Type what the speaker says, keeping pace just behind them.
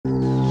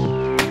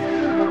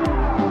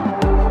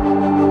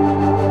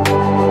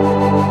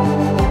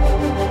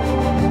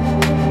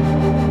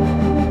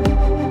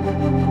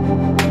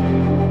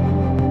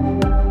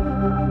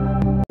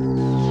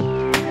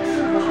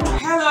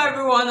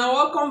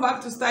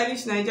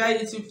Stylish Naija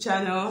YouTube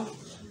channel.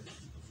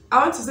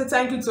 I want to say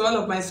thank you to all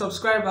of my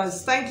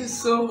subscribers. Thank you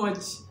so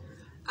much.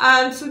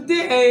 And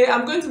today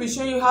I'm going to be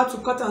showing you how to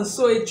cut and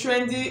sew a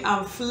trendy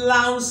and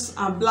flounce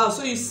and blouse.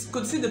 So you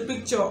could see the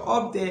picture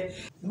up there.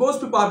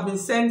 Most people have been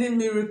sending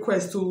me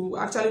requests to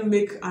actually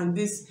make and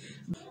this.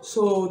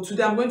 So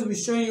today I'm going to be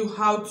showing you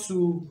how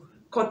to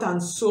cut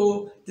and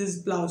sew this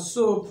blouse.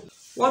 So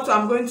what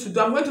I'm going to do,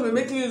 I'm going to be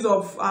making use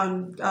of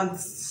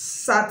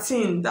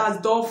satin, that's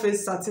doll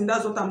face satin.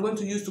 That's what I'm going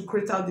to use to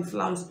create out the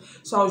flounce.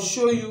 So I'll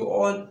show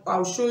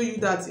you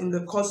that in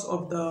the course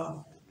of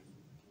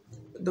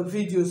the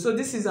video. So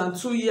this is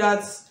 2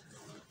 yards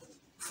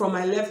from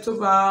my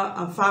leftover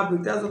and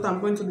fabric. That's what I'm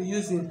going to be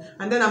using.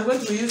 And then I'm going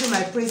to be using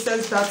my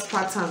princess dart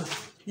pattern.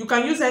 You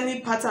can use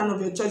any pattern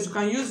of your choice. You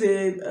can use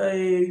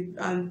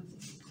a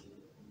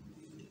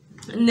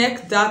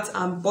neck dart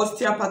and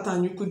bustier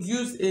pattern. You could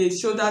use a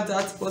shoulder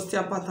dart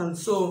bustier pattern.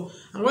 So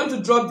I'm going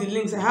to drop the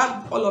links. I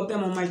have all of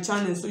them on my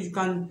channel, so you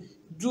can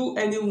do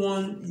any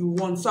one you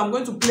want. So I'm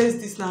going to place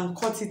this now and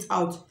cut it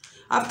out.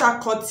 After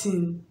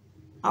cutting,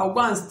 I'll go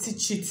and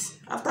stitch it.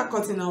 After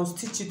cutting, I'll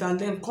stitch it and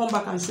then come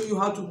back and show you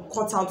how to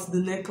cut out the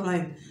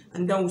neckline,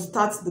 and then we'll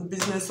start the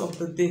business of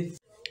the day.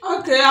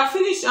 Okay, I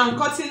finished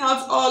cutting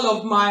out all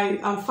of my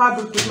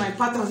fabric with my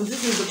pattern.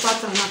 This is the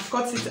pattern. I've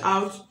cut it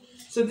out.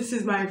 So this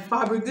is my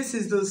fabric. This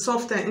is the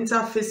soft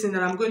interfacing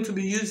that I'm going to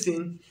be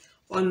using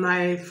on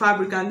my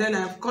fabric, and then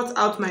I've cut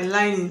out my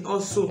lining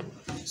also.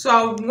 So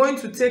I'm going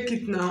to take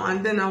it now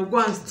and then I'll go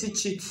and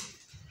stitch it.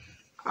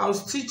 I'll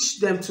stitch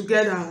them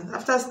together.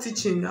 After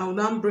stitching, I'll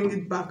now bring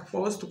it back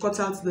for us to cut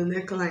out the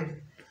neckline.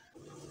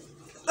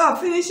 So I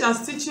finished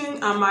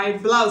stitching my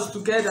blouse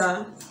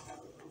together.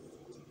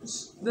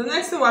 The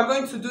next thing we're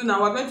going to do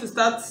now, we're going to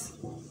start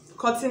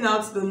cutting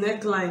out the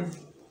neckline.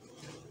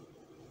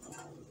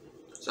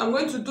 So I'm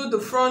going to do the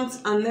front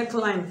and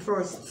neckline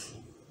first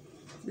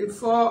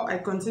before I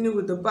continue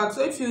with the back.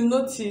 So if you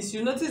notice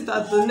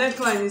that the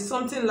neckline is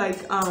something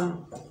like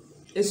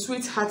a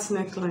sweetheart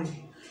neckline.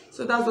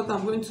 So that's what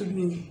I'm going to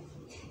be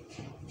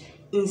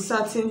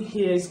inserting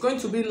here. It's going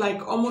to be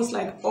like almost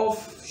like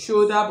off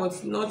shoulder,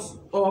 but not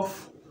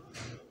off.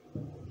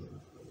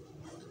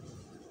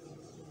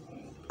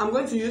 I'm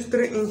going to use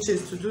 3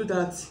 inches to do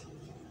that,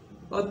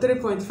 or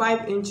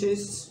 3.5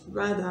 inches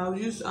rather. I'll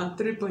use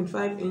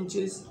 3.5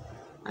 inches.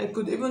 I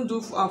could even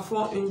do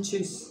 4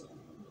 inches.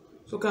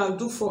 So I'll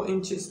do 4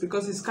 inches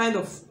because it's kind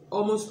of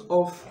almost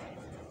off.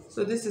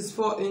 So this is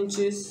 4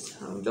 inches.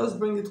 I'll just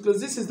bring it close.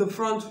 This is the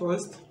front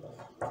first,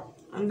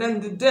 and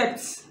then the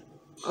depth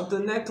of the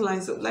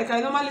neckline. So like I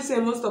normally say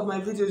in most of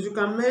my videos, you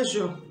can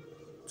measure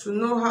to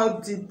know how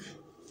deep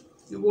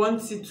you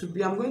want it to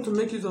be. I'm going to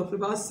make use of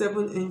about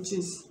 7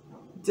 inches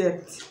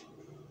depth,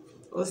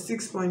 or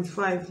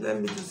 6.5.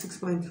 Let me do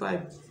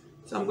 6.5.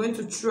 So I'm going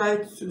to try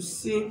to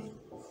see.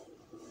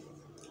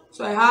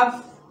 So I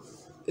have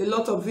a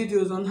lot of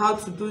videos on how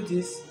to do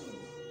this.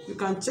 You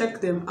can check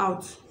them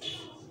out.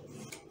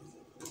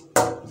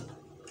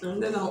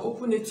 And then I'll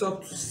open it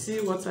up to see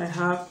what I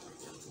have.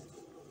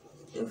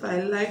 If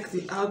I like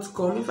the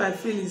outcome, if I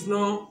feel it's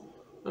not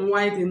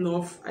wide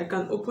enough, I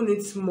can open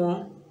it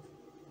more.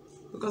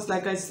 Because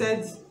like I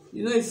said,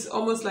 it's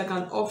almost like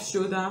an off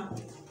shoulder.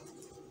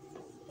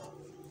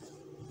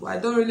 But I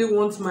don't really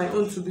want my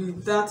own to be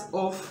that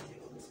off.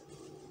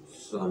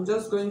 So I'm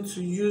just going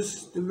to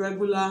use my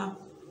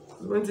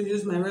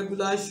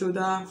regular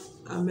shoulder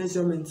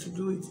measurement to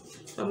do it.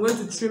 So I'm going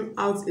to trim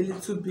out a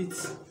little bit,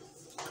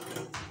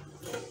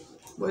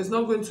 but it's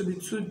not going to be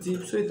too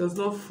deep so it does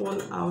not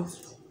fall out.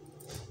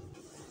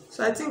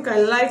 So I think I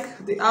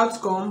like the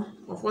outcome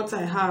of what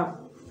I have.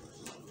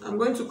 I'm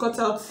going to cut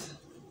out,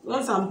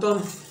 once I'm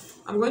done,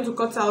 I'm going to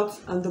cut out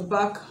the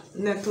back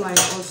neckline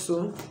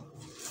also.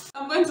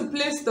 I'm going to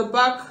place the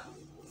back,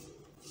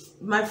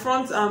 my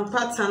front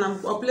pattern,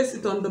 I'll place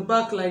it on the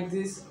back like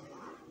this.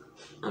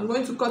 I'm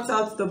going to cut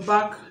out the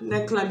back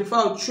neckline before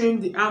I'll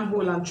trim the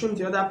armhole and trim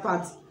the other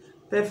part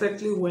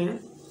perfectly well.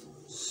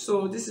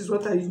 So this is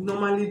what I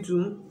normally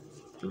do.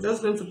 I'm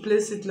just going to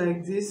place it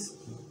like this.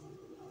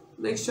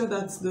 Make sure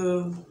that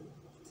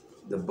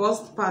the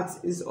bust part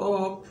is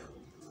up.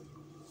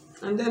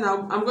 And then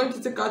I'm going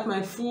to take out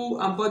my full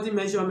body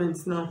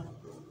measurements now.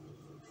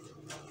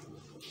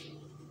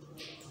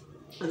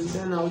 And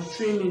then I'll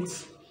trim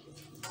it.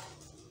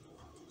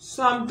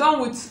 So I'm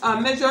done with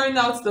measuring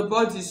out the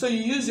body. So you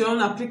use your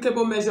own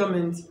applicable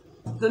measurement.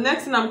 The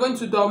next thing I'm going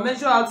to do, I'll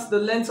measure out the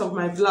length of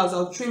my blouse.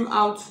 I'll trim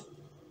out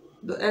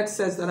the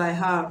excess that I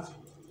have.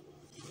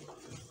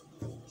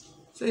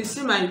 So you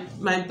see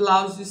my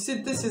blouse. You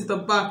see this is the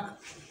back.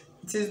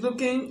 It is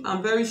looking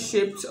very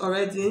shaped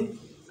already.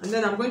 And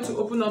then I'm going to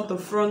open up the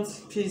front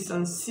piece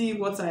and see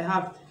what I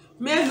have.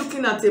 Mere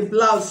looking at a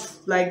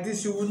blouse like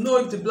this, you will know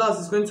if the blouse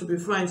is going to be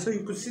fine. So you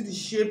could see the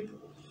shape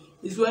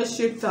is well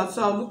shaped out.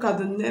 So I'll look at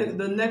the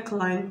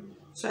neckline.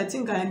 So I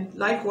think I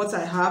like what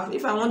I have.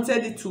 If I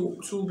wanted it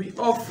to be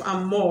off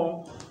and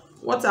more,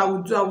 what I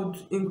would do, I would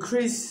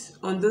increase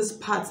on this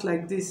part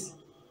like this.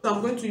 So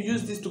I'm going to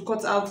use this to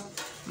cut out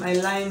my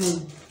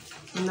lining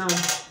now.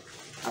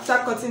 After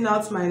cutting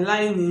out my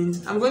lining,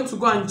 I'm going to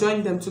go and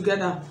join them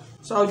together.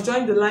 So I'll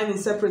join the lining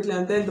separately,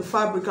 and then the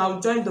fabric, I'll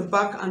join the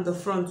back and the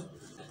front.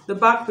 The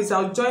back piece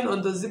I'll join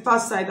on the zipper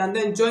side, and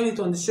then join it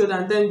on the shoulder,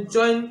 and then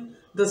join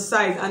the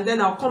side, and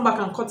then I'll come back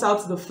and cut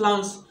out the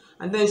flounce,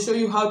 and then show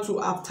you how to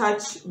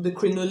attach the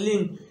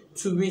crinoline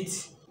to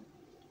it.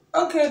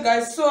 Okay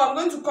guys, so I'm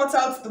going to cut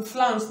out the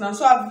flounce now.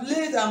 So I've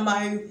laid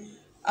my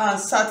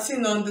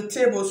satin on the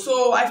table.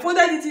 So I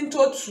folded it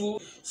into two.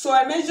 So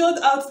I measured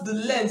out the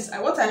length.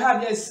 What I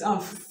have here is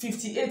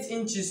 58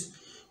 inches.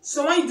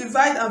 So when you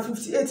divide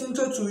 58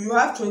 into 2, you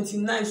have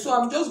 29. So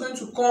I'm just going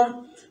to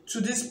come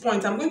to this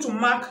point. I'm going to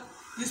mark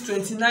this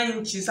 29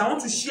 inches. I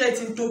want to share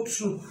it into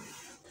 2.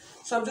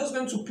 So I'm just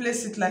going to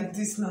place it like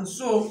this now.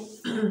 So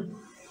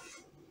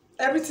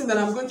everything that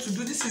I'm going to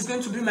do, this is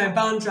going to be my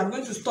boundary. I'm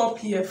going to stop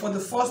here for the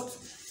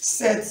first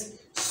set.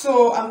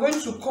 So I'm going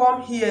to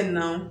come here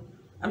now.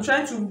 I'm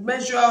trying to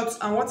measure out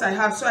what I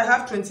have. So I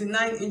have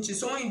 29 inches.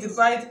 So when you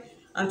divide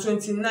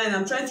 29,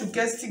 I'm trying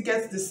to still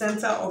get the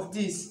center of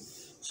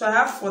this. So I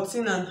have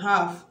 14 and a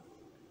half.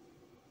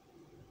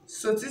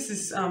 So this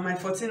is my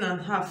 14 and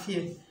a half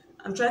here.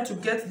 I'm trying to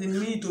get the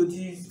middle,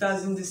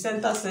 that's in the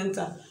center.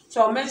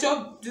 So I'll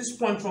measure this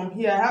point from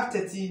here. I have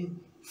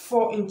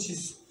 34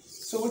 inches.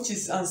 So which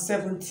is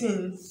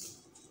 17.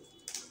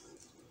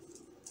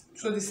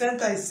 So the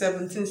center is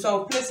 17. So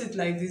I'll place it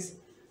like this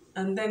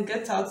and then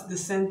get out the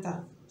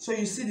center. So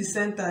you see the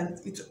center,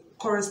 it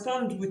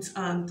corresponds with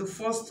the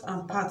first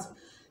part.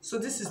 So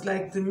this is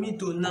like the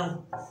middle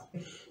now.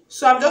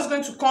 So I'm just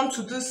going to come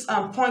to this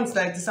point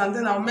like this, and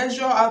then I'll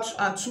measure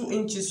out 2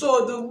 inches.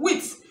 So the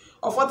width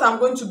of what I'm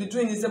going to be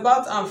doing is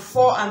about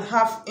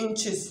 4.5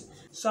 inches.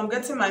 So I'm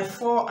getting my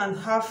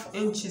 4.5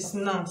 inches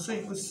now. So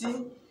you can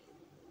see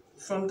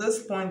from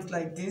this point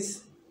like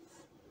this.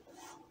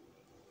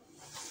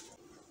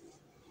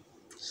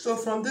 So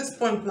from this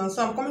point now,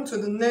 so I'm coming to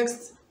the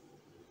next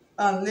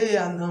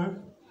layer now.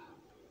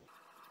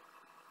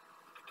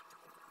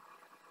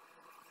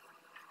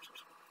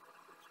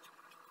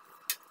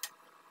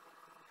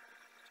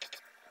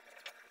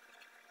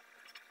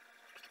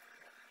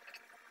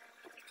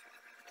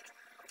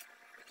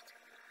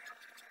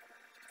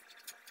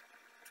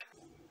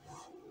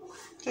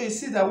 So you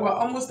see that we're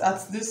almost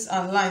at this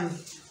line.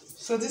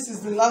 So this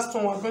is the last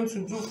one we're going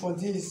to do for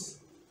this.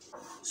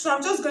 So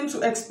I'm just going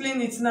to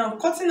explain it now.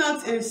 Cutting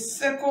out a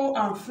circle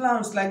and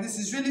flounce like this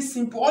is really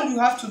simple. All you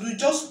have to do is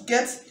just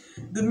get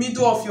the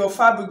middle of your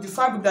fabric, the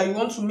fabric that you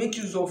want to make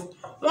use of.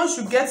 Once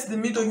you get the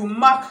middle, you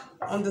mark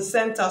on the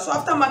center. So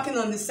after marking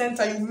on the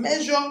center, you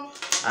measure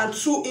at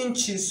 2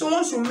 inches. So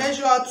once you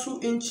measure out 2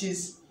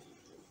 inches,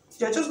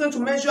 you're just going to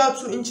measure out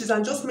 2 inches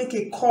and just make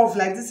a curve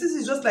like this. This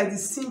is just like the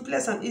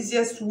simplest and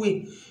easiest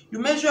way. You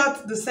measure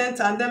out the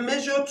center and then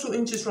measure 2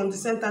 inches from the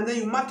center, and then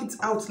you mark it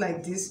out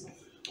like this.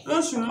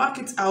 Once you mark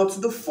it out,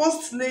 the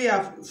first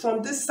layer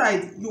from this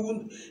side, you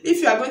will,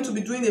 if you are going to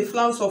be doing a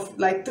flounce of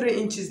like 3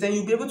 inches, then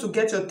you'll be able to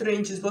get your 3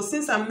 inches. But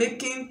since I'm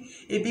making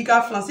a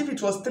bigger flounce, if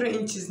it was 3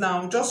 inches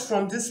now, just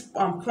from this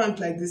point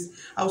like this,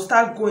 I'll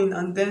start going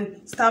and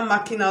then start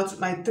marking out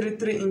my 3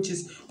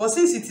 inches. But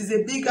since it is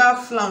a bigger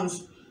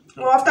flounce,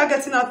 well, after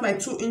getting out my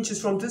 2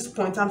 inches from this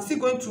point, I'm still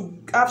going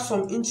to have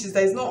some inches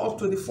that is not up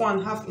to the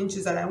 4.5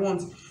 inches that I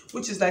want,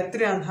 which is like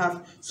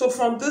 3.5. So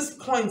from this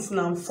point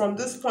now, from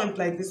this point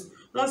like this,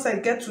 once I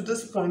get to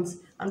this point,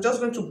 I'm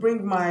just going to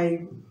bring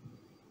my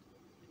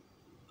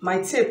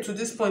tape to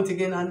this point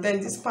again, and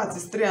then this part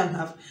is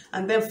 3.5,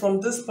 and then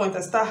from this point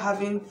I start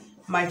having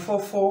my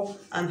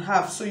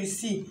 4.5. So you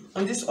see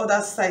on this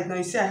other side now,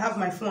 you see I have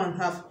my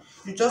 4.5.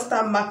 You just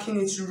start marking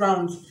it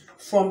round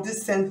from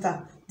this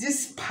center.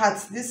 This part,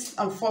 this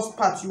first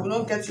part, you will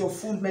not get your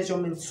full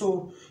measurement,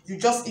 so you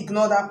just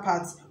ignore that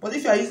part. But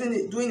if you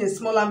are doing a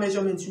smaller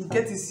measurement, you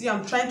get it. See,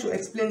 I'm trying to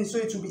explain it so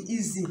it will be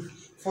easy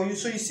for you.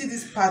 So you see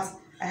this part,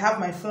 I have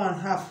my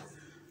 4.5.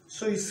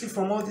 So you see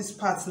from all these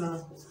parts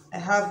now, I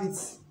have it.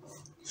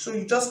 So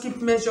you just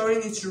keep measuring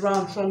it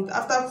around. From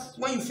after,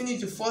 when you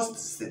finish the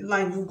first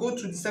line, you go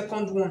to the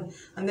second one,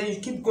 and then you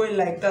keep going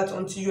like that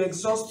until you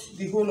exhaust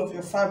the whole of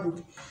your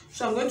fabric.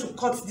 So I'm going to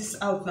cut this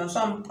out now.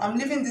 So I'm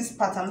leaving this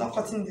part. I'm not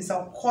cutting this.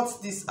 I'll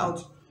cut this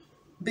out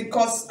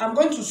because I'm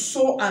going to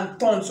sew and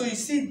turn. So you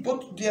see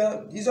both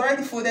there is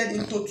already folded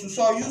into two.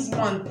 So I'll use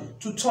one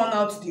to turn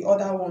out the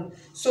other one.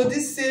 So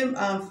this same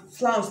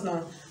flounce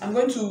now, I'm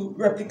going to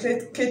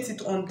replicate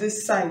it on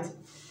this side.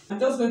 I'm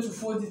just going to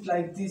fold it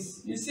like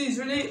this. You see, it's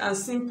really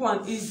simple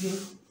and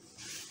easy.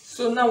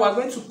 So now we're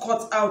going to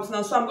cut out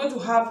now. So I'm going to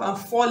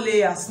have 4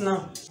 layers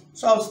now.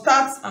 So I'll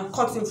start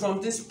cutting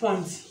from this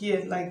point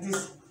here like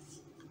this.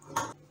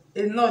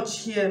 A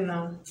notch here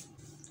now.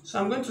 So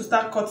I'm going to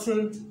start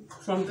cutting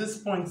from this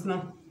point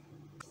now.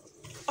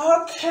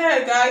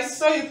 Okay guys,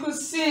 so you could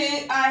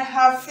see I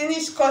have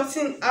finished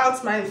cutting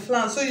out my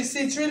flounce. So you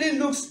see it really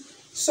looks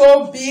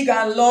so big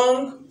and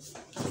long.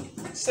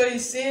 So you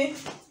see,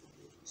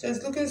 so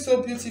it's looking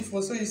so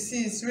beautiful. So you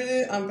see it's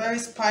really very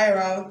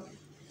spiral.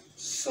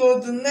 So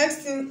the next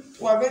thing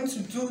we're going to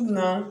do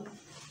now,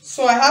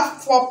 so I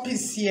have 4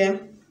 pieces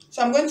here.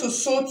 So I'm going to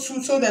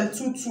sew them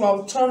two.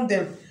 I'll turn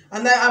them,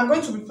 and then I'm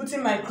going to be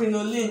putting my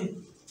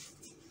crinoline.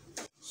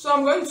 So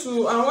I'm going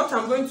to, and what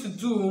I'm going to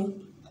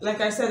do,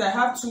 like I said, I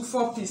have 2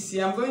 4-piece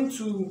here. I'm going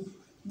to,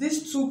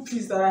 these 2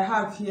 pieces that I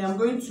have here, I'm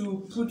going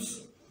to put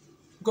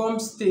gum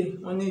stay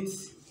on it.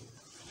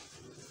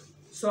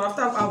 So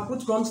after I'll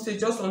put gum stay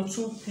just on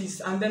 2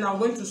 pieces, and then I'm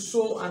going to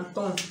sew and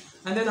turn,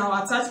 and then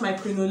I'll attach my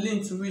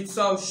crinoline to it.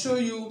 So I'll show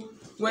you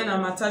when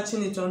I'm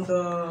attaching it on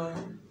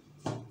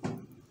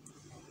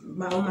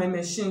my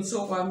machine.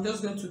 So I'm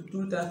just going to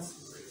do that.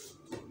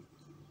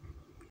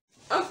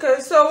 Okay,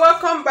 so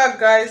welcome back,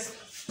 guys.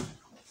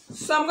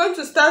 So I'm going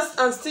to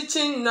start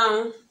stitching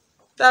now.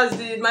 That's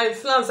my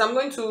flounce. I'm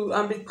going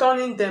to be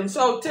turning them.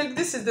 So I'll take,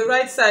 this is the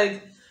right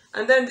side,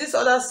 and then this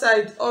other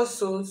side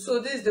also. So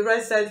this is the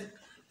right side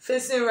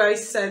facing right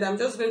side. I'm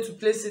just going to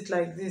place it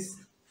like this,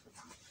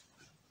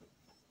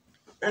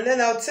 and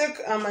then I'll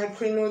take my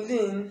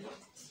crinoline.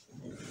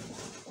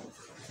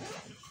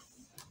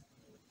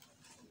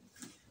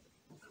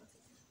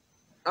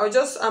 I'll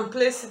just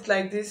place it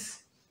like this.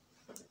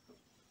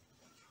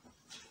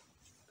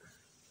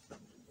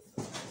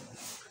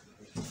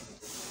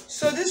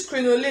 So this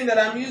crinoline that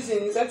I'm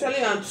using is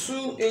actually on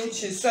 2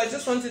 inches. So I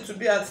just want it to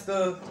be at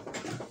the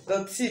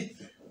tip.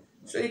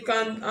 So you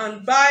can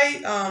buy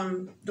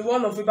the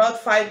one of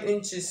about 5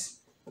 inches.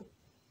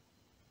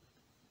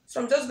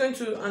 So I'm just going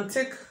to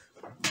take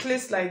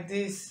place like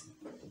this.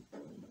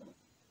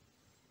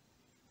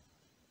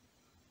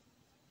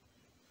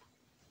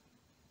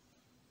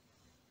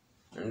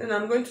 And then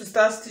I'm going to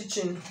start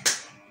stitching.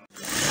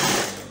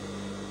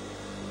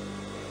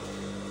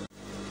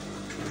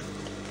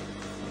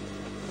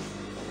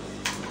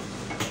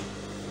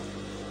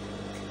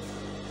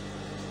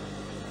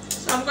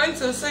 I'm going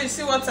to, so you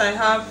see what I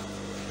have.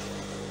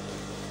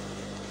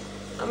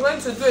 I'm going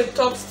to do a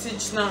top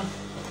stitch now.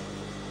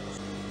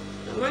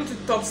 I'm going to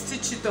top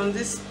stitch it on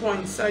this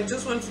point. So I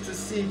just want you to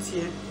see it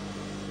here.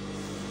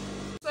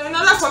 So in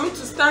order for me to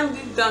stand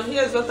it down,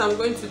 here's what I'm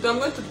going to do. I'm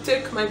going to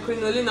take my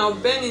crinoline, I'll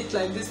bend it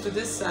like this to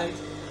this side,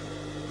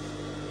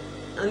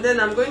 and then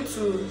I'm going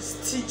to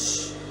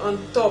stitch on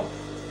top.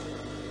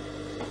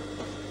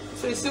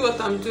 So you see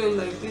what I'm doing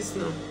like this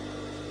now.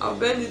 I'll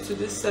bend it to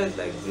this side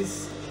like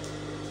this,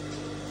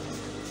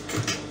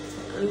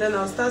 and then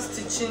I'll start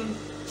stitching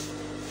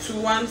to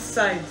one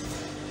side.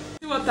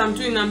 See what I'm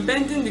doing? I'm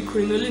bending the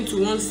crinoline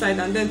to one side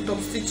and then top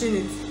stitching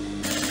it.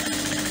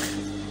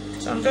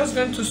 So I'm just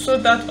going to sew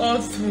that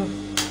all through,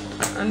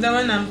 and then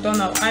when I'm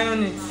done, I'll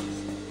iron it.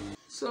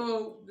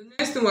 So the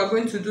next thing we're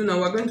going to do now,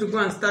 we're going to go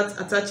and start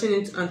attaching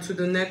it onto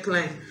the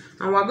neckline,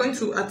 and we're going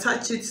to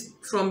attach it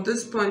from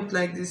this point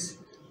like this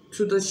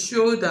to the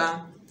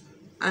shoulder,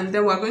 and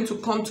then we're going to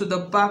come to the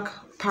back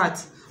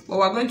part, but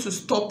we're going to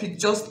stop it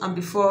just and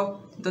before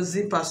the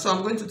zipper. So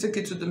I'm going to take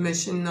it to the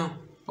machine now.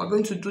 We're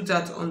going to do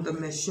that on the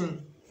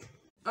machine.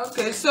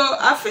 Okay, so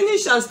I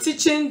finished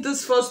stitching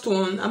this first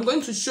one. I'm going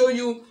to show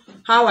you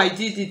how I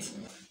did it.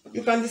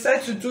 You can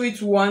decide to do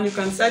it one, you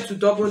can decide to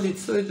double it,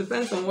 so it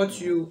depends on what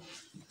you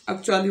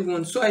actually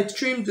want. So I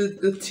trimmed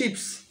the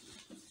tips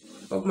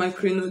of my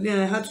crinoline.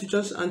 I had to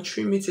just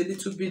trim it a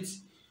little bit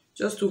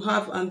just to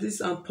have these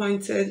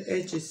pointed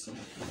edges.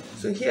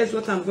 So here's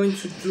what I'm going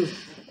to do.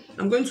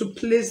 I'm going to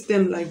place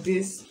them like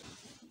this.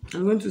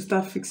 I'm going to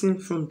start fixing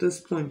from this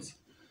point.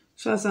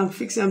 So as I'm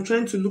fixing, I'm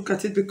trying to look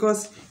at it,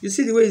 because you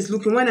see the way it's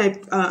looking. When I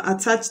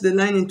attach the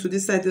lining to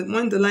this side,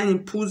 when the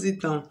lining pulls it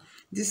down,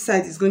 this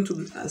side is going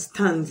to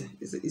stand.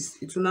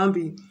 It will now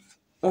be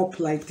up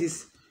like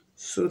this.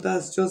 So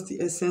that's just the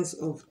essence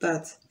of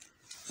that.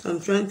 So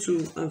I'm trying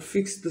to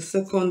fix the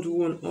second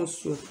one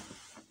also.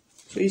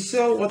 So you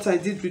saw what I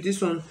did with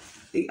this one.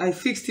 I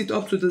fixed it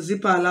up to the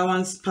zipper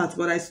allowance part,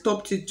 but I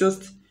stopped it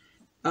just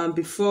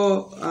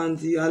before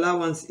the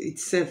allowance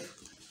itself,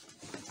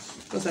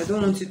 because I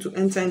don't want it to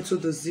enter into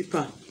the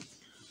zipper.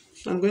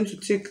 So I'm going to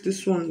take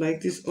this one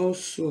like this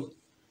also.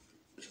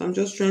 So I'm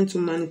just trying to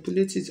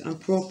manipulate it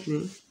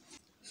properly.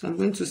 So I'm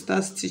going to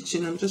start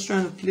stitching. I'm just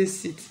trying to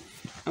place it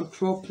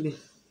properly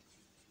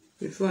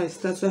before I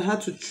start. So I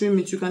had to trim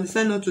it. You can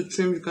decide not to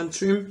trim. You can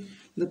trim.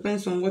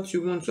 Depends on what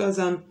you want. So as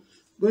I'm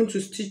going to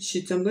stitch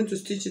it, I'm going to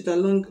stitch it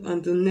along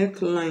on the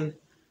neckline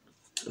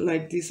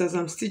like this. As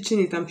I'm stitching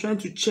it, I'm trying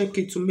to check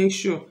it to make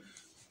sure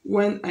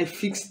when I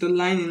fix the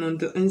lining on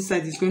the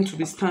inside, it's going to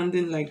be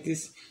standing like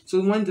this. So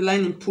when the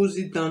lining pulls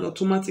it down,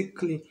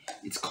 automatically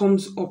it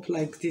comes up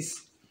like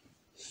this.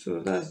 So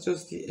that's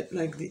just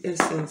the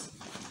essence.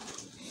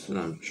 So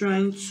I'm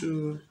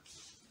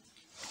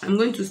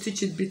going to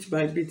stitch it bit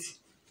by bit.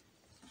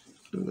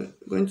 I'm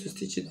going to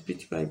stitch it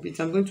bit by bit.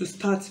 I'm going to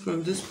start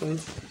from this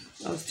point.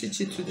 I'll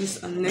stitch it to this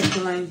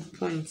neckline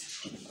point.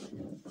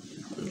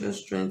 I'm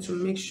just trying to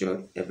make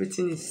sure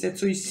everything is set.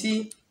 So you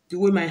see the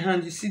way my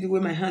hand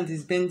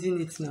is bending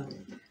it now.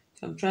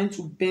 So I'm trying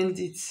to bend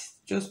it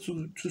just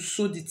to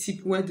sew the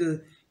tip where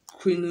the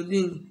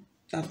crinoline,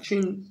 I've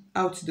trimmed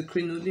out the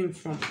crinoline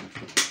from.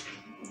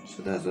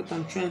 So that's what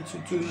I'm trying to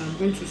do. I'm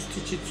going to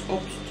stitch it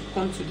up to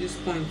come to this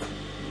point.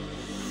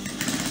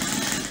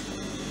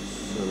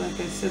 So So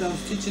like I said, I'll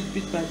stitch it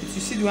bit by bit. You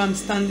see the way I'm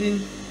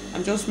standing,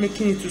 I'm just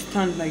making it to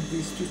stand like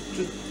this to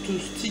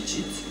stitch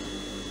it.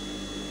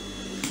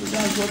 So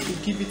that's what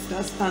will give it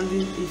that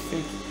standing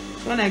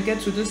effect. So when I get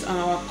to this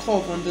our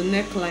curve on the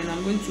neckline,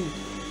 I'm going to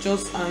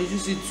just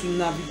use it to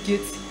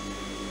navigate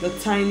the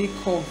tiny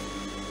curve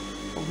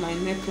of my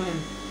neckline.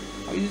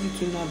 I'll use it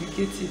to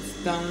navigate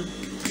it down.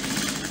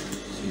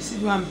 So you see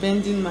the way I'm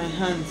bending my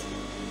hand,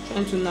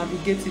 trying to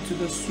navigate it to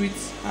the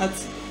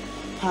sweetheart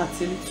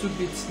part a little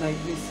bit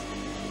like this.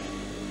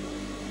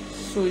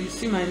 So you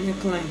see my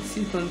neckline,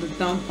 see it on the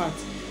down part,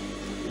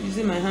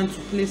 using my hand to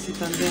place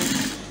it, and then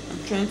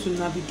I'm trying to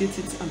navigate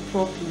it and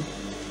properly.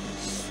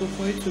 So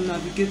for it to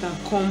navigate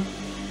and come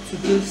to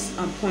this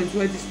point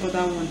where this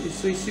other one is.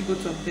 So you see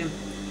both of them.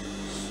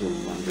 So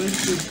I'm going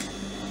to,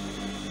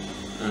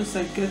 once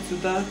I get to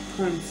that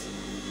point,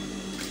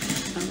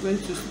 I'm going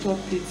to stop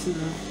it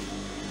now.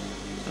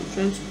 I'm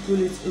trying to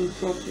pull it in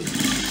properly.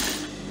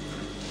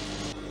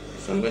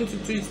 So I'm going to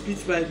do it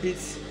bit by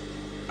bit.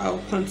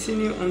 I'll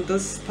continue on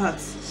this part.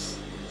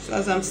 So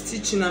as I'm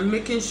stitching, I'm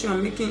making sure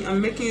I'm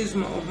making use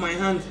of my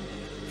hand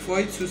for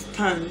it to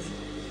stand.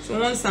 So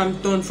once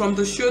I'm done, from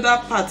the shoulder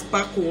part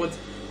backward,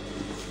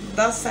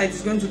 that side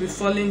is going to be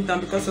falling down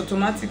because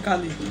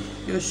automatically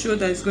your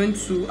shoulder is going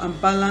to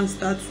balance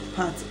that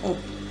part up.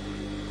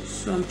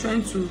 So I'm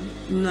trying to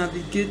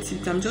navigate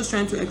it. I'm just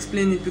trying to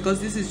explain it because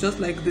this is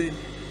just like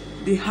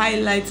the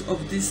highlight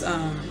of this.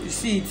 You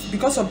see it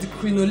because of the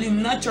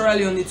crinoline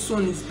naturally on its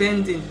own is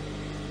bending.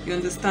 You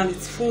understand?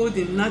 It's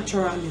folding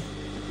naturally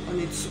on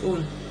its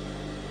own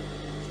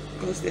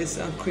because there's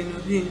a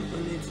crinoline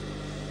on it.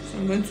 So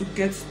I'm going to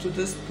get to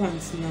this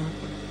point now,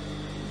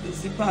 the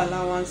zipper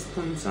allowance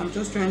point. So I'm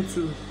just trying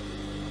to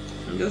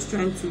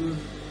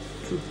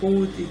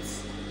hold it.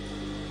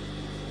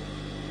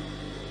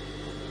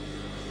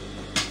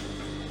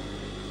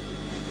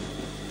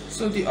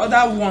 So the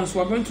other ones,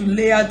 we're going to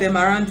layer them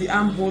around the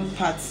armhole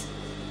parts.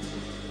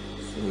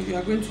 So you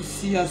are going to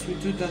see as we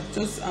do that.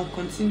 Just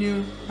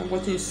continue and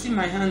watching. You see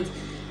my hand,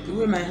 the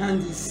way my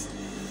hand is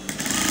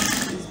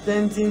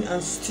bending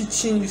and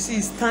stitching. You see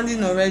it's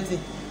standing already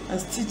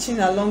and stitching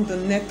along the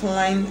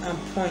neckline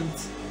and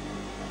point.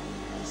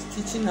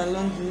 Stitching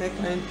along the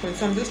neckline point.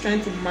 So I'm just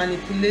trying to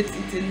manipulate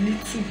it a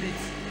little bit.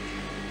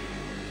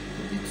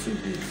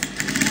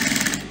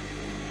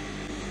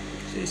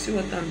 So you see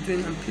what I'm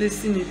doing? I'm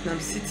placing it and I'm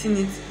sitting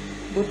it,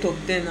 both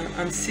of them.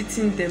 I'm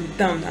sitting them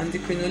down and the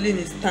crinoline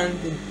is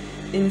standing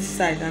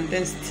inside, and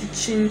then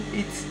stitching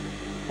it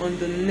on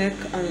the neck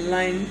and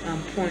line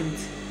and point.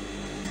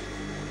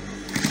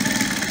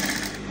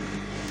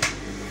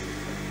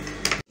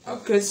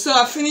 Okay, so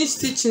I finished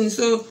stitching.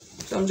 So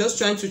I'm just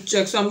trying to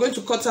check. So I'm going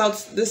to cut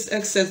out this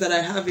excess that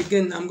I have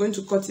again. I'm going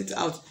to cut it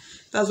out.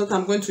 That's what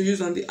I'm going to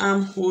use on the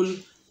armhole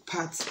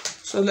part.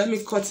 So let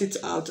me cut it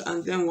out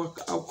and then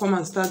I'll come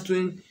and start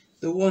doing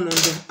the one on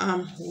the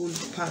armhole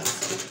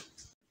part.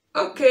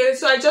 Okay,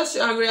 so I just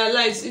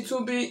realized it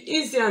will be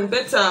easier and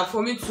better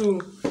for me to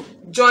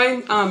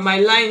join my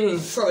lining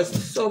first.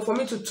 So for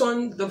me to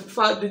turn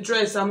the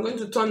dress, I'm going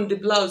to turn the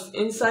blouse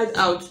inside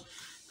out,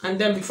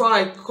 and then before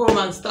I come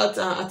and start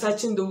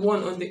attaching the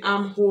one on the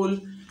armhole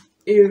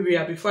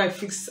area, before I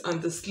fix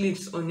the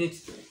sleeves on it.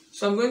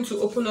 So I'm going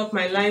to open up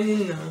my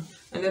lining now,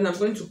 and then I'm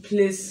going to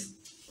place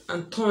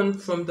and turn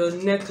from the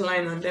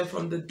neckline and then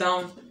from the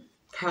down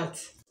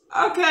part.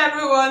 Okay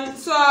everyone,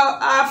 so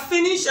I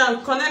finished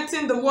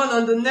connecting the one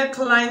on the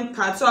neckline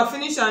part. So I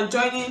finished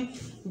joining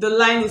the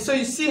lining. So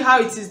you see how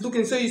it is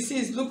looking. So you see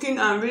it's looking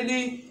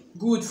really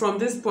good from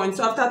this point.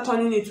 So after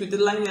turning it with the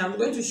lining, I'm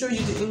going to show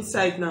you the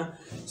inside now.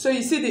 So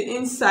you see the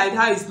inside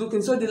how it's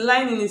looking. So the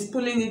lining is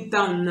pulling it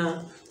down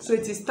now, so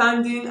it is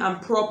standing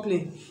and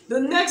properly.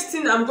 The next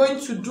thing I'm going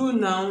to do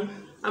now,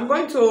 I'm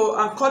going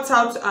to cut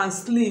out and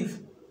sleeve.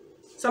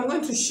 So I'm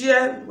going to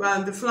share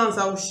the flounce.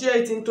 I will share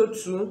it into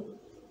two.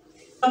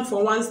 One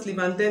for one sleeve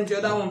and then the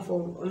other one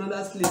for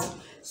another sleeve.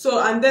 So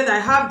and then I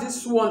have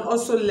this one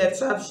also left,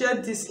 so I've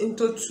shared this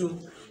into two.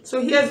 So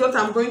here's what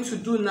I'm going to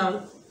do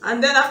now.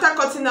 And then after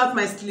cutting out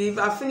my sleeve,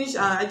 I finished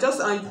I just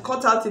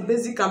cut out a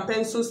basic and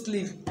pencil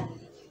sleeve.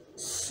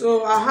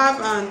 So I have,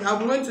 and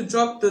I'm going to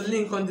drop the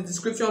link on the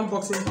description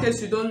box in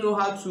case you don't know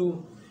how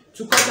to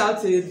cut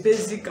out a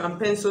basic and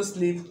pencil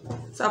sleeve.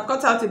 So I've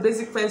cut out a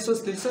basic pencil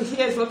sleeve. So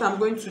here's what I'm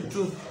going to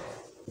do.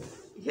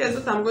 Here's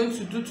what I'm going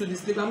to do to the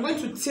sleeve. I'm going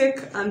to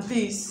take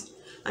this,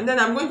 and then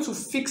I'm going to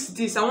fix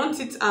this. I want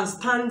it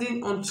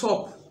standing on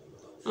top.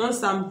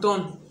 Once I'm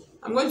done,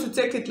 I'm going to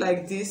take it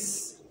like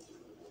this.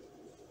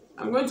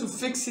 I'm going to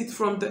fix it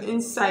from the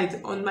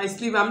inside on my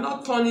sleeve. I'm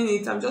not turning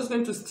it. I'm just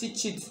going to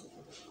stitch it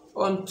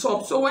on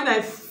top. So when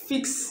I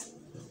fix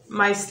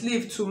my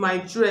sleeve to my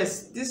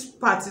dress, this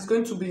part is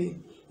going to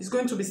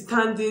be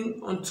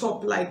standing on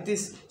top like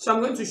this. So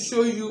I'm going to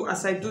show you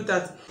as I do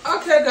that.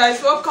 Okay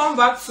guys, welcome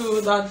back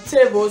to the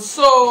table.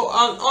 So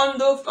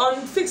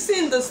on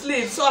fixing the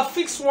sleeve, so I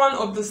fixed one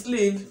of the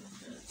sleeve.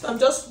 So I'm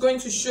just going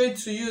to show it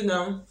to you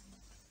now,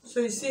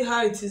 so you see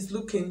how it is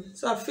looking.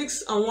 So I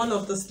fixed on one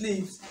of the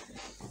sleeves.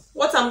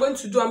 what I'm going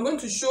to do, I'm going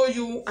to show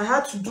you. I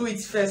had to do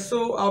it first,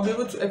 so I'll be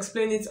able to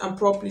explain it and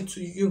properly to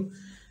you.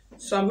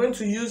 So I'm going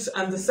to use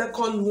the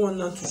second one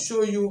now to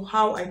show you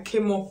how I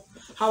came up,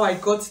 how I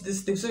got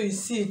this thing. So you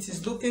see it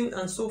is looking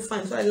and so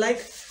fine. So I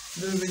like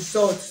the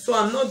result. So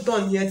I'm not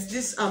done yet.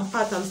 This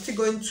part I'm still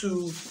going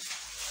to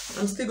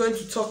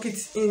tuck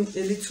it in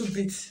a little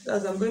bit,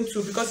 as I'm going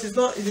to, because it's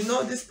not,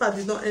 this part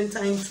did not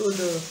enter into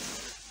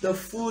the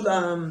full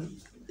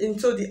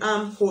into the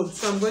armhole.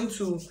 So I'm going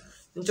to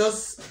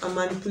just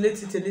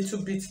manipulate it a little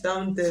bit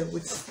down there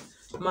with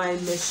my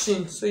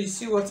machine. So you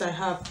see what I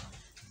have.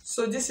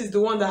 So this is the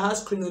one that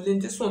has crinoline.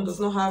 This one does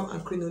not have a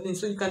crinoline,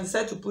 so you can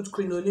decide to put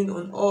crinoline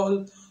on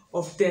all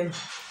of them.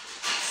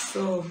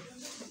 So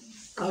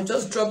I'll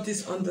just drop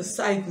this on the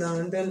side now,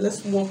 and then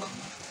let's work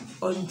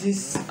on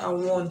this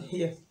one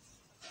here.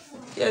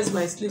 Here's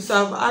my sleeve.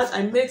 So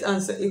I made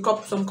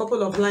some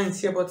couple of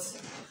lines here,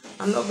 but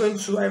I'm not going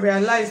to. I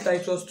realized that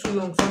it was too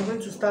long, so I'm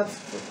going to start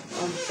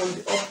from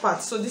the up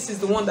part. So this is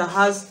the one that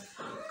has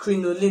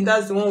crinoline.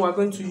 That's the one we're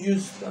going to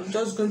use. I'm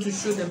just going to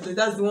show them. So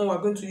that's the one we're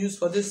going to use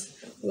for this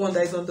one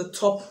that is on the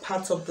top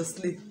part of the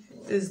sleeve.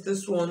 Is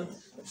this one.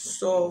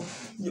 So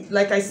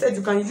like I said,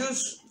 you can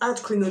add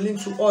crinoline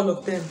to all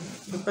of them.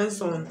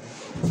 Depends on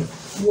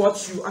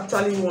what you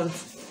actually want.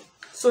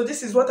 So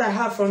this is what I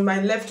have from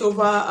my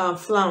leftover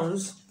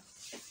flounce.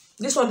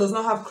 This one does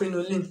not have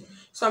crinoline,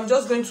 so I'm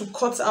just going to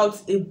cut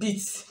out a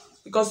bit,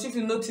 because if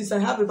you notice I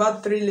have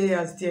about 3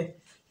 layers there.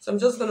 So I'm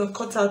just going to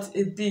cut out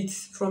a bit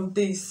from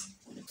this.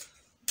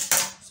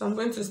 So I'm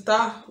going to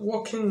start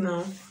working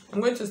now. I'm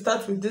going to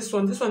start with this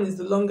one. This one is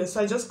the longest,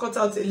 so I just cut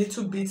out a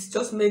little bit,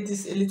 just made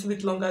this a little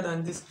bit longer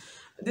than this.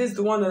 This is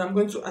the one that I'm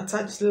going to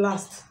attach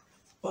last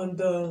on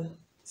the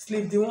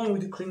sleeve, the one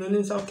with the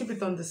crinoline. So I'll keep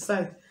it on the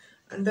side,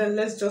 and then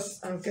let's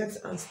just get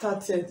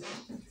started.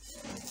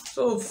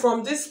 So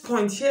from this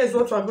point, here is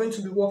what we're going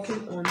to be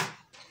working on.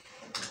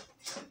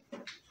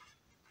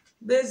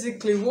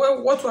 Basically,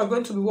 what we're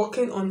going to be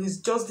working on is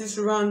just this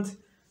round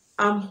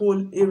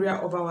armhole area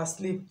of our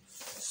sleeve.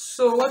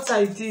 So what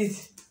I did,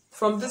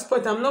 from this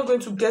point, I'm not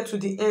going to get to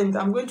the end.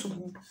 I'm going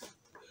to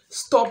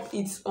stop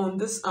it on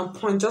this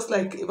point, just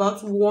like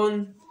about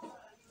 1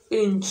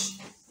 inch.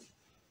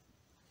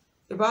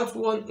 About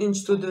 1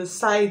 inch to the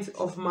side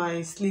of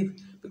my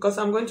sleeve, because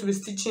I'm going to be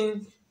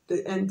stitching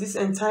this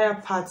entire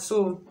part.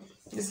 So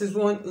this is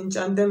 1 inch,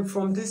 and then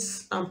from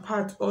this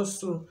part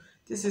also,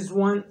 this is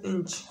 1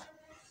 inch.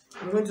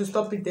 I'm going to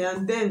stop it there,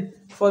 and then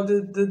for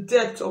the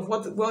depth of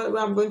where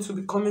I'm going to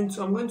be coming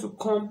to, I'm going to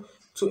come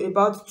to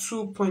about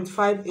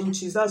 2.5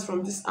 inches. That's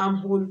from this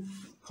armhole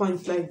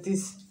point like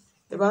this,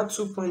 about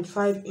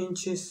 2.5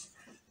 inches.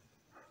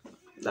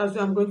 That's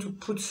where I'm going to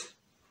put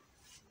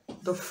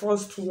the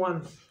first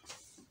one.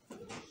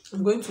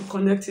 I'm going to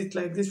connect it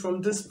like this,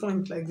 from this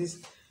point like this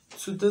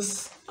to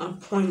this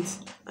point,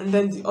 and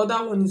then the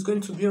other one is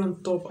going to be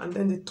on top, and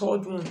then the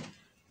third one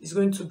is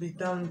going to be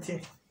down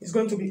there. It's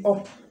going to be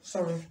up,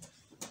 sorry.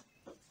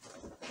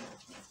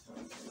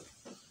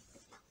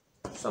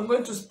 So I'm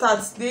going to start.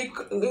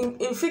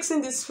 In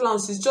fixing this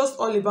flounce, it's just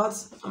all about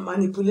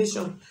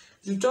manipulation.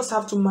 You just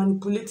have to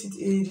manipulate it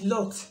a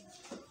lot.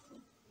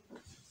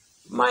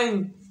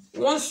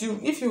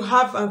 If you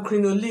have a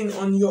crinoline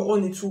on your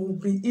own, it will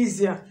be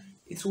easier.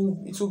 It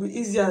will be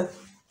easier.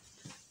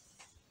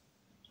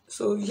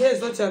 So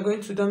here's what you're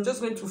going to do. I'm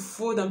just going to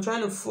fold. I'm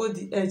trying to fold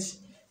the edge,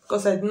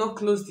 because I did not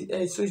close the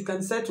edge. So you can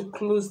decide to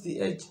close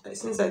the edge.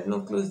 Since I did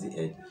not close the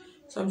edge,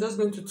 so I'm just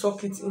going to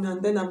tuck it in,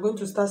 and then I'm going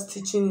to start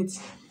stitching it.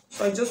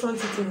 So I just want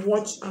you to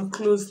watch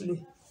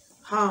closely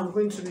how I'm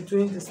going to be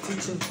doing the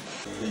stitching.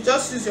 You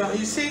just use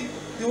you see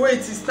the way it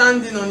is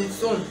standing on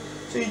its own.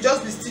 So you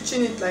just be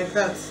stitching it like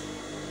that,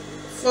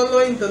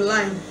 following the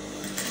line.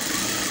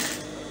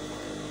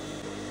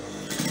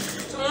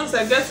 So once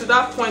I get to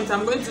that point,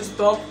 I'm going to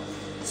stop.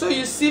 So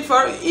you see, if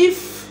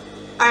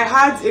I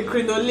had a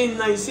crinoline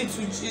now, you see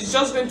it's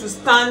just going to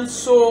stand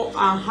so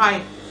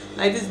high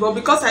like this. But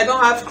because I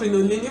don't have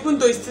crinoline, even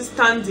though it's still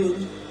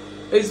standing,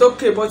 it's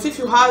okay. But if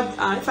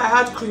I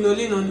had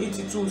crinoline on it,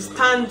 it will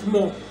stand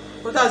more.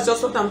 But that's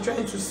just what I'm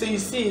trying to say. You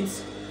see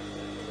it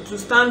will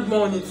stand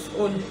more on its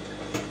own.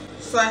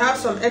 So I have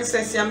some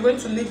excess here. I'm going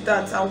to leave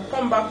that. I'll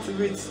come back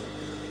to it.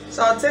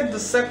 So I'll take the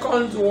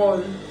second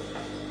one.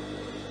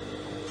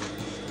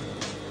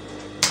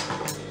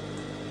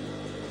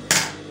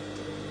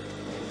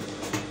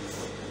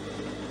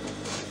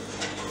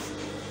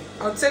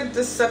 I'll take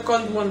this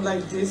second one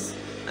like this,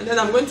 and then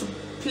I'm going to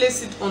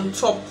place it on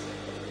top.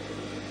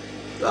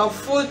 So I'll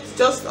fold,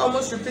 just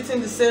almost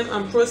repeating the same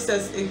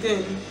process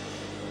again,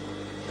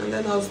 and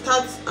then I'll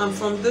start, and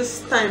from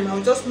this time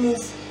I'll just move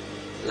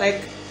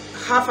like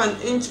half an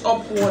inch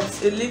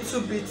upwards, a little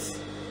bit.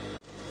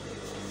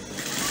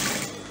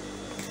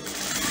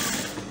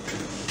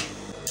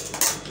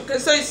 Okay,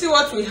 so you see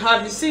what we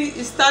have. You see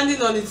it's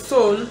standing on its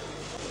own.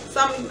 So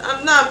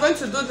I'm going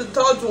to do the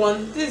third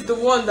one. This is the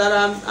one that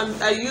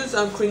I use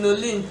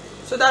crinoline.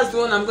 So that's the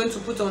one I'm going to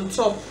put on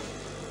top.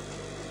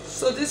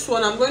 So this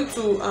one I'm going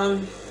to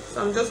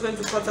So I'm just going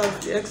to cut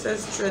out the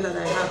excess thread that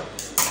I have.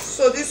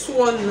 So this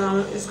one now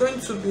is going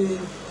to be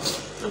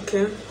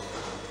okay.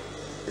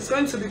 It's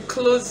going to be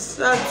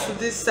closer to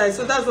this side,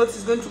 so that's what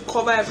is going to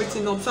cover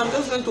everything up. So I'm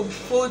just going to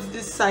fold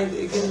this side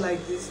again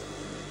like this,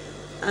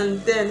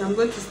 and then I'm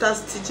going to start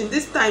stitching.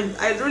 This time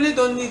I really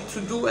don't need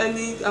to do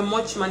any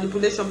much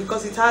manipulation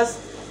because it has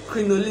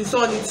crinoline,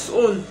 so on its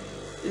own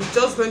it's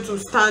just going to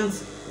stand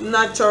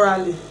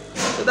naturally.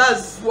 So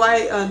that's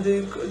why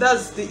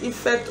that's the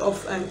effect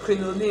of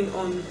crinoline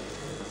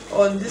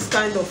on this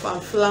kind of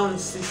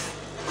flounces.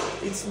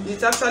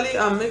 It actually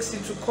makes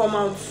it to come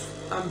out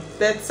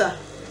better.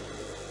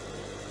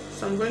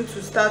 So I'm going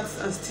to start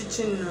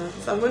stitching now.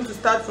 So I'm going to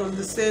start from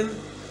the same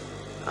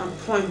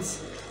point.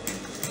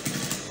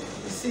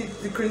 You see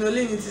the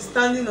crinoline, it is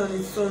standing on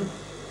its own,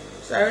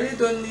 so I really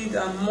don't need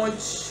that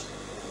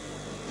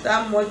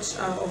much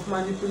of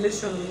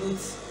manipulation on it.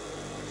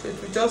 So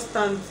it will just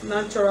stand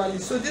naturally.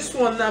 So this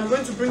one now I'm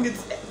going to bring it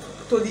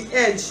to the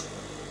edge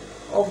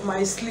of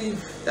my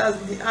sleeve, that's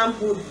the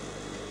armhole.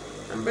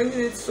 I'm bringing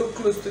it so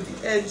close to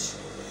the edge.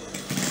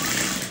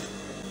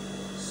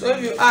 So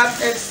if you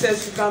have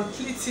excess, you can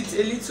pleat it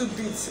a little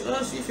bit.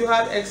 Once if you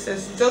have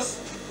excess,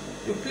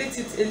 you pleat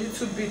it a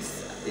little bit.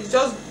 It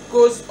just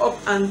goes up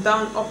and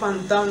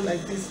down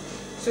like this.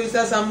 So it's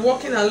as I'm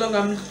walking along,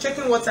 I'm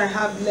checking what I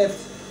have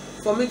left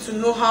for me to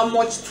know how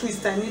much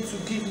twist I need to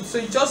give it. So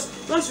you just,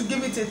 once you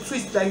give it a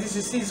twist like this,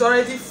 you see it's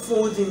already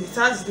folding. It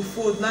has the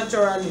fold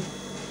naturally.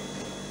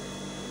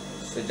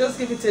 So just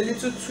give it a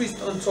little twist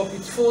on top,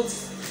 it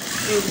folds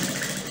in.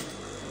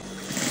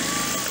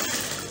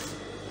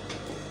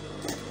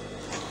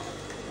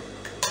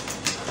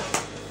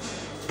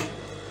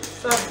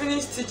 So I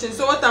finished stitching.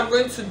 So what I'm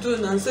going to do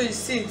now, so you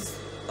see it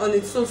on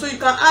its own. So you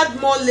can add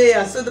more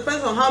layers. So it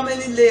depends on how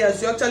many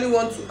layers you actually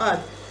want to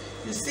add.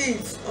 You see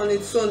it on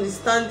its own, it's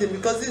standing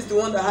because this is the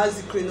one that has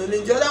the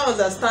crinoline. The other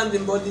ones are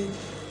standing, but the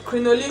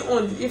crinoline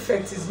on the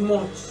effect is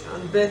much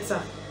and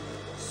better.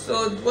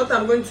 So what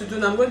I'm going to do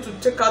now, I'm going to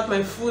take out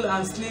my full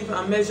and sleeve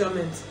and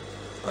measurement.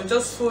 I'll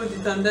just fold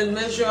it and then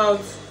measure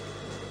out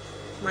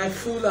my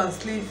full and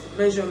sleeve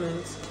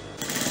measurement.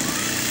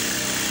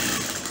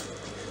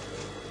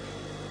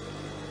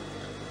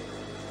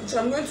 So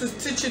I'm going to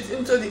stitch it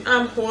into the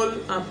armhole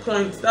and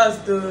point. That's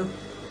the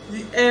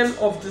hem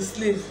of the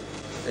sleeve.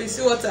 So you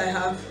see what I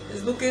have?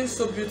 It's looking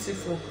so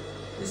beautiful.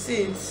 You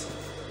see it?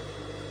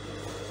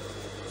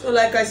 So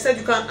like I said,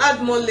 you can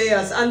add more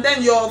layers, and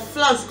then your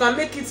flounce, you can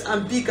make it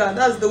bigger.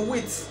 That's the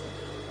width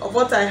of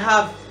what I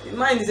have.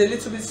 Mine is a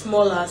little bit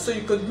smaller, so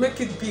you could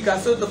make it bigger.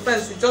 So it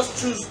depends, you just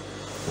choose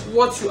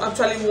what you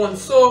actually want.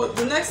 So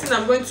the next thing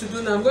I'm going to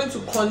do now, I'm going to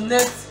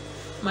connect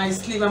my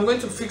sleeve. I'm going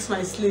to fix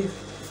my sleeve.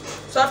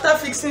 So after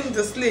fixing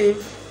the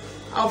sleeve,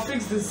 I'll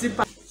fix the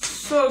zipper.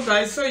 So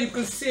guys, so you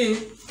could see,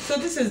 so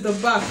this is the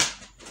back.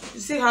 You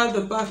see how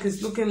the back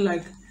is looking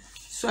like.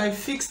 So I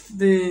fixed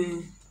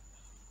it.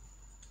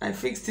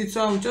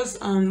 So I'll just,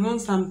 and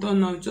once I'm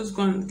done, I'll just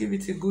go and give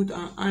it a good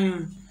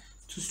iron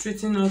to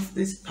straighten off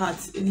this part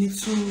a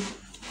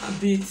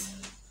bit,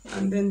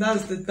 and then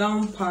that's the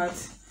down part.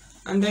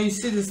 And then you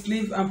see the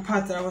sleeve and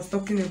part that I was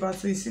talking about.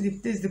 So you see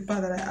this is the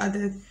part that I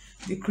added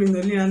the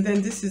crinoline, and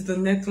then this is the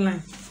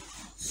neckline.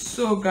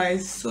 So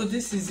guys, so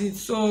this is it.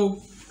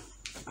 So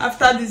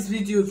after this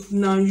video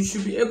now, you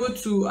should be able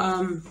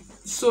to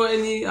sew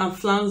any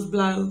flounce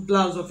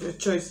blouse of your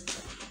choice.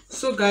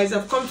 So guys,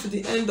 I've come to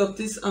the end of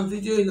this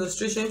video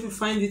illustration. If you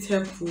find it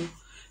helpful,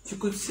 you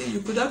could see,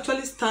 you could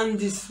actually stand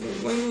this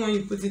when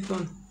you put it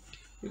on.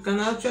 You can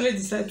actually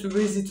decide to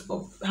raise it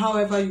up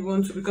however you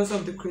want to because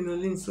of the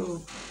crinoline.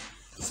 So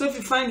if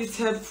you find it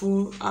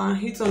helpful,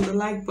 hit on the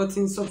like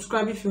button,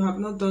 subscribe if you have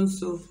not done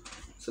so.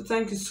 So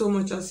thank you so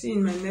much. I'll see you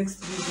in my next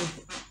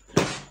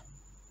video.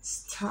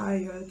 It's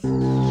tired.